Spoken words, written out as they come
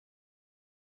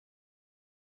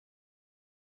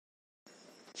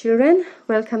Children,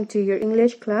 welcome to your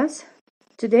English class.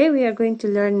 Today we are going to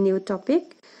learn a new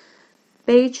topic,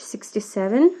 page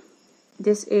 67.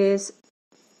 This is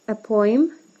a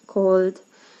poem called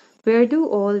Where Do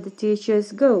All the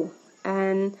Teachers Go?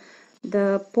 And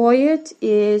the poet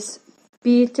is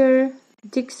Peter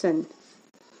Dixon.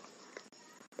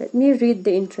 Let me read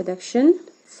the introduction.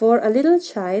 For a little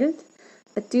child,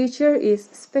 a teacher is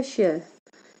special.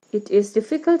 It is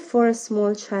difficult for a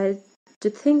small child to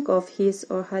think of his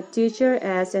or her teacher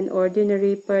as an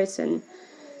ordinary person.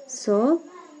 So,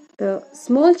 the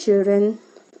small children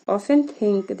often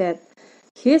think that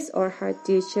his or her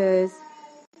teacher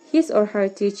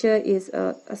is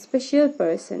a special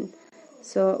person.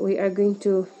 So,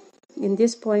 in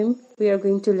this poem, we are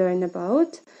going to learn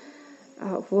about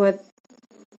what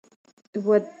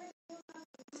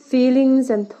feelings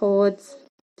and thoughts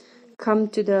come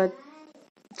to the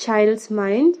child's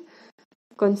mind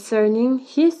concerning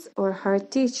his or her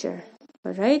teacher.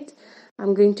 All right,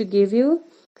 I'm going to give you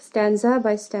stanza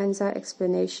by stanza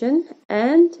explanation,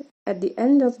 and at the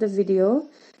end of the video,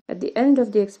 at the end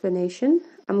of the explanation,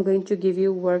 I'm going to give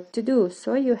you work to do,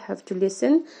 so you have to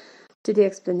listen to the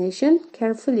explanation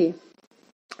carefully.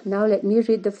 Now let me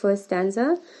read the first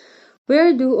stanza.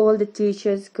 Where do all the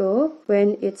teachers go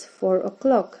when it's 4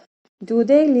 o'clock? Do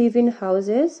they live in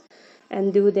houses?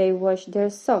 And do they wash their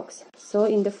socks? So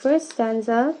in the first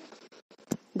stanza,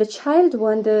 the child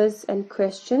wonders and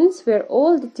questions where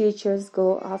all the teachers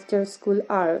go after school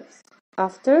hours.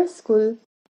 After school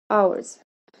hours.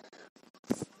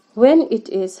 When it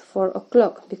is 4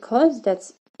 o'clock, because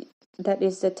that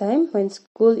is the time when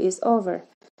school is over.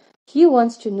 He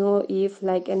wants to know if,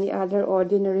 like any other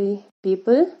ordinary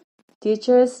people,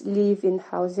 teachers live in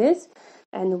houses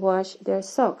and wash their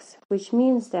socks, which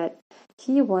means that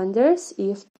he wonders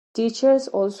if teachers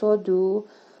also do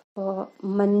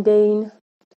mundane,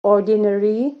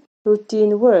 ordinary,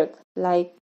 routine work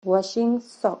like washing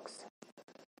socks.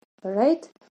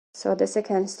 Alright? So the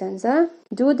second stanza,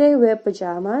 do they wear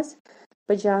pajamas?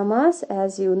 Pajamas,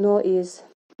 as you know, is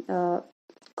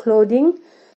clothing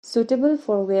suitable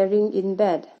for wearing in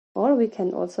bed, or we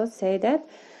can also say that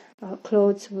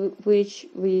clothes which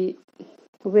we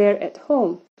wear at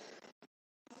home.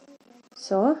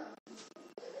 So,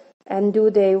 and do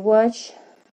they watch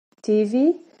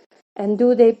TV? And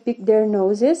do they pick their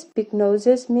noses? Pick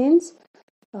noses means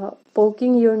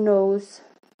poking your nose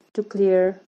to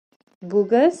clear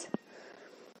boogers,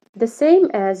 the same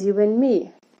as you and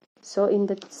me. So in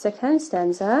the second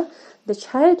stanza, the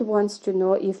child wants to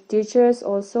know if teachers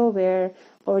also wear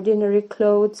ordinary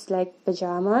clothes like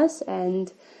pajamas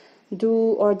and do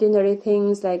ordinary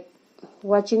things like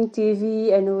watching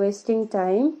TV and wasting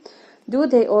time. Do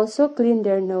they also clean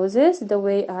their noses the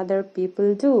way other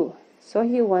people do? So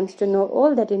he wants to know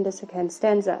all that in the second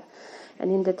stanza.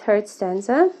 And in the third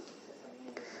stanza,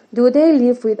 do they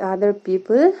live with other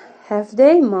people? Have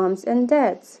they moms and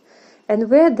dads? And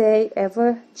were they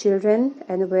ever children,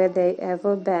 and were they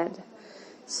ever bad?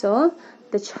 So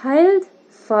the child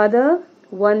father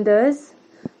wonders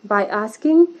by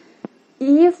asking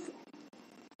if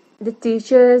the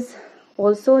teachers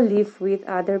also live with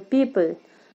other people,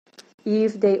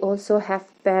 if they also have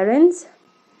parents,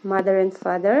 mother and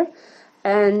father,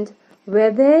 and were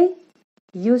they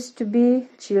used to be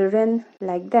children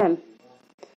like them?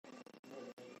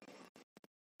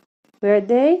 Were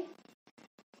they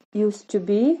used to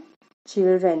be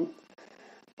children?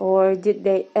 Or did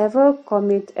they ever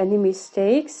commit any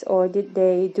mistakes, or did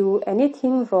they do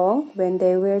anything wrong when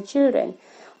they were children?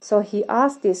 So he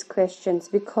asked these questions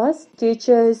because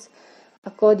teachers,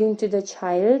 according to the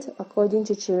child, according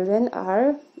to children,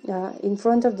 are in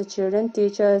front of the children,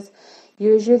 teachers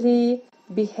usually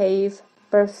behave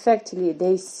perfectly.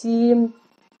 They seem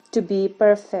to be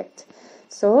perfect.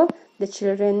 So the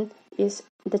child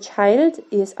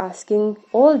is asking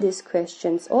all these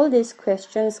questions. All these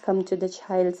questions come to the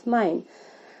child's mind.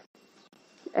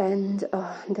 And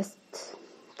the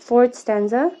fourth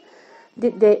stanza,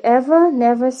 did they ever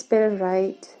never spell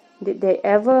right? Did they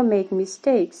ever make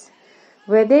mistakes?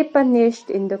 Were they punished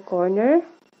in the corner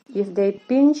if they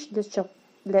pinched the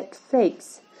chocolate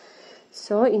flakes?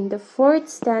 So in the fourth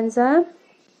stanza,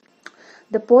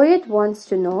 the poet wants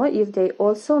to know if they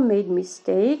also made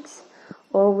mistakes,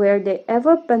 or were they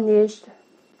ever punished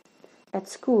at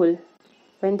school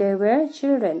when they were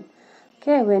children,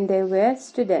 when they were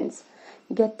students.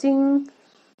 Getting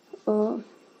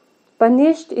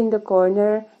punished in the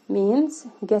corner means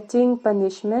getting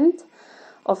punishment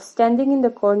of standing in the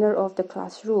corner of the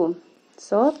classroom.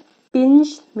 So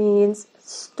pinch means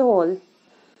stole,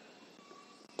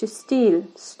 to steal,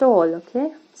 stole.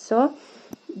 So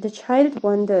the child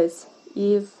wonders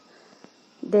if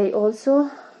they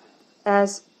also,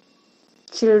 as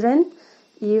children,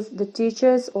 if the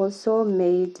teachers also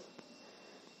made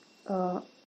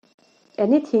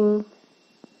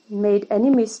any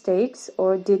mistakes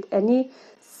or did any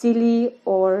silly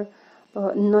or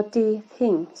naughty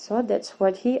thing. So that's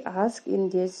what he asked in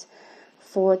this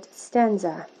fourth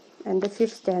stanza. And the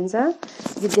fifth stanza,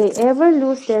 did they ever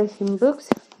lose their hymn books?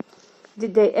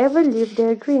 Did they ever leave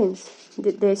their greens?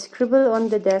 Did they scribble on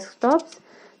the desktops?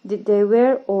 Did they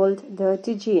wear old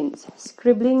dirty jeans?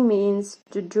 Scribbling means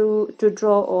to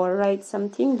draw or write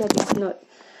something that is not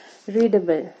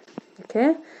readable.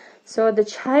 Okay, so the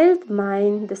child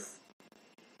mind,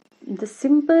 the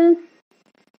simple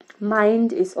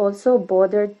mind is also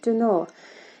bothered to know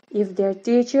if their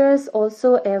teachers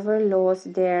also ever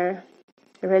lost their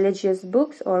religious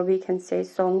books, or we can say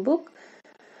songbook,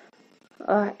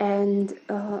 and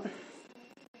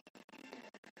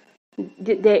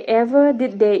did they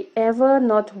ever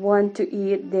not want to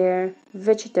eat their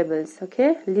vegetables?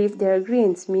 Okay, leave their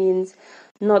greens means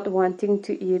not wanting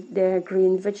to eat their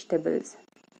green vegetables.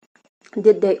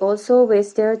 Did they also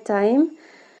waste their time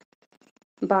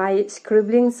by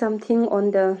scribbling something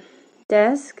on the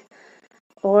desk,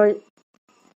 or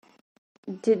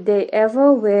did they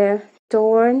ever wear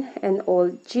torn and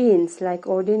old jeans like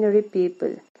ordinary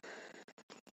people?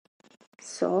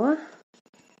 So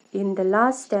in the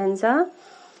last stanza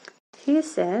he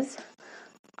says,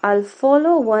 I'll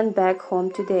follow one back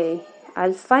home today.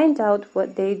 I'll find out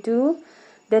what they do,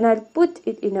 then I'll put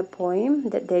it in a poem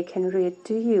that they can read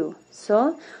to you.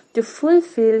 So to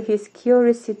fulfill his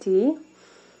curiosity,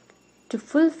 to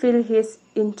fulfill his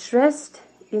interest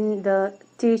in the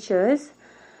teachers,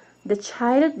 the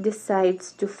child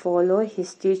decides to follow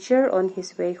his teacher on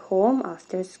his way home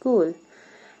after school.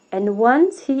 And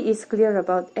once he is clear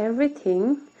about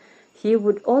everything, he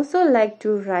would also like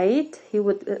to write, he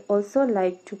would also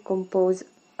like to compose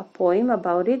a poem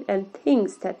about it, and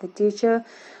thinks that the teacher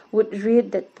would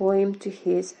read that poem to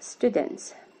his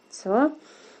students. So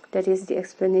that is the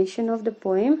explanation of the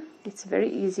poem. It's very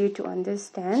easy to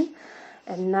understand.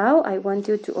 And now I want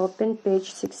you to open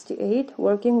page 68,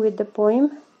 working with the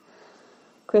poem.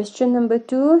 Question number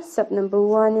 2, sub number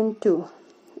 1 and 2.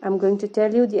 I'm going to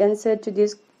tell you the answer to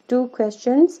these 2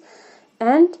 questions,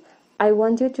 and I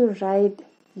want you to write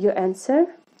your answer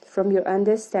from your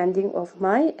understanding of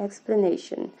my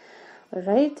explanation.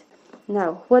 Alright?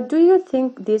 Now, what do you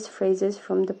think these phrases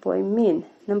from the poem mean?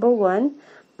 Number 1,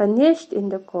 punished in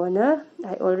the corner.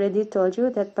 I already told you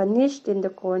that punished in the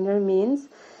corner means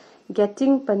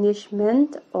getting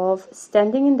punishment of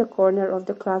standing in the corner of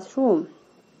the classroom.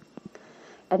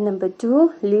 And number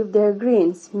 2, leave their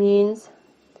greens means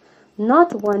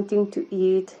not wanting to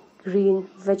eat green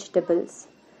vegetables.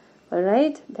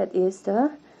 Alright, that is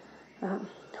the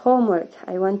homework.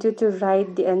 I want you to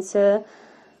write the answer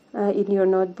in your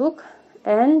notebook,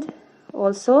 and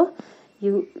also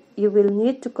you will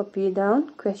need to copy down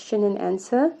question and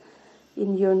answer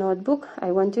in your notebook.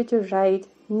 I want you to write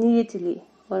neatly.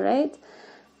 Alright,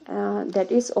 that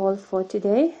is all for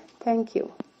today. Thank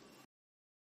you.